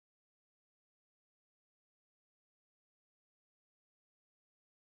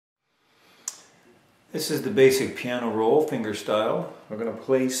This is the basic piano roll, finger style. We're going to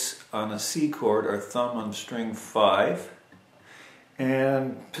place on a C chord our thumb on string 5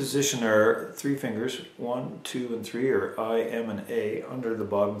 and position our 3 fingers, 1, 2, and 3, or I, M, and A, under the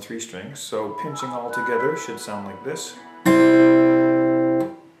bottom 3 strings. So pinching all together should sound like this.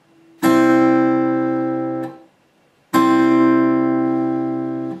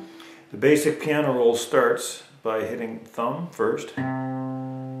 The basic piano roll starts by hitting thumb first,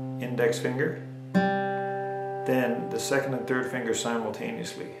 index finger, then the second and third finger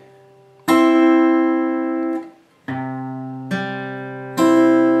simultaneously.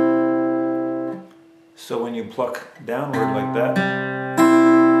 So when you pluck downward like that,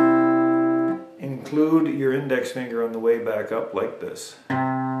 include your index finger on the way back up like this.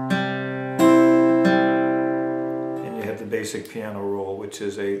 And you have the basic piano roll, which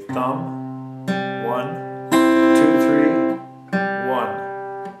is a thumb, 1, 2, 3, 1.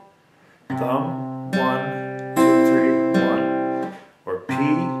 Thumb, 1, 2, 3, 1. Or P,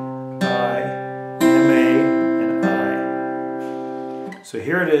 I, M, A, and I. So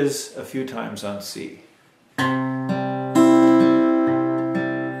here it is a few times on C. A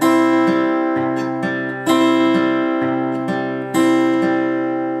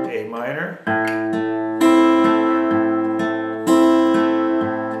minor.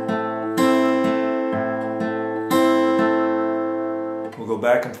 We'll go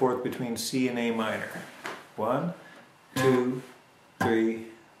back and forth between C and A minor. 1, 2, 3,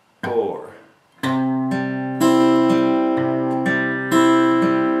 4.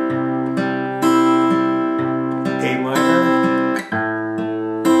 A minor.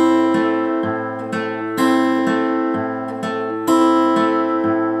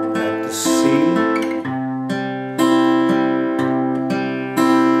 Back to C.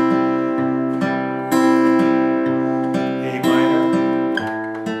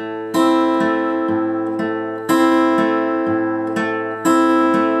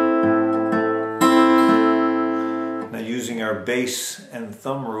 Using our bass and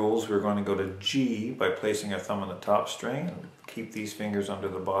thumb rules, we're going to go to G by placing our thumb on the top string and keep these fingers under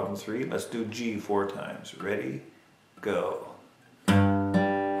the bottom 3. Let's do G 4 times. Ready? Go.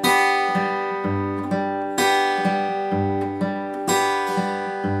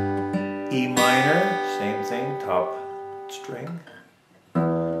 E minor, same thing, top string.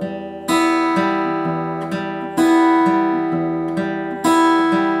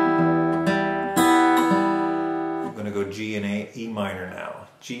 G and A, E minor now.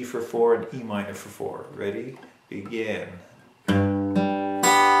 G for 4 and E minor for 4. Ready? Begin.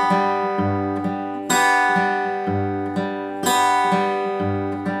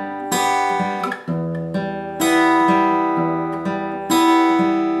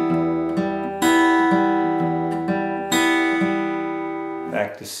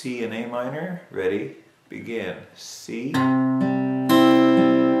 Back to C and A minor. Ready? Begin. C.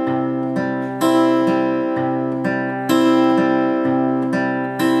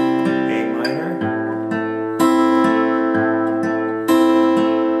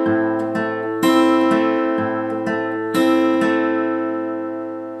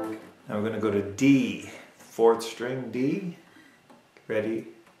 Now we're going to go to D, 4th string D. Ready?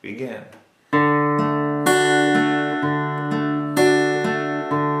 Begin.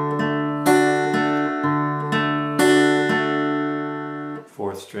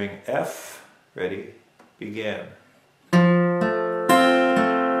 4th string F. Ready? Begin.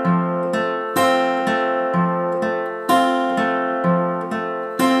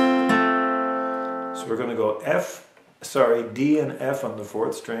 So we're going to go D and F on the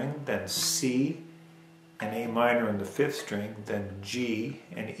 4th string, then C and A minor on the 5th string, then G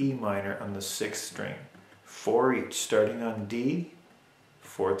and E minor on the 6th string. 4 each, starting on D,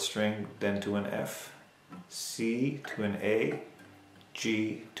 4th string, then to an F, C to an A,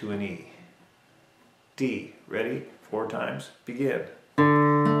 G to an E. D, ready? 4 times, begin.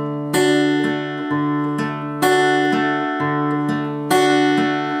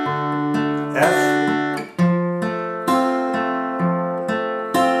 F,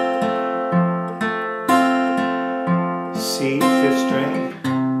 C, 5th string,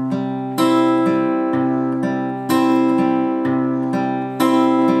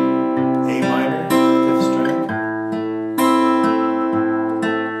 A minor, 5th string,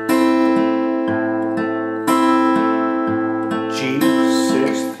 G,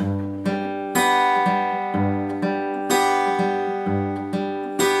 6th,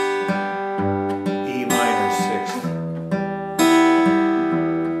 E minor, 6th.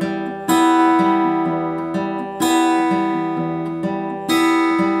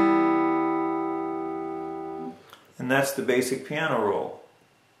 And that's the basic piano roll.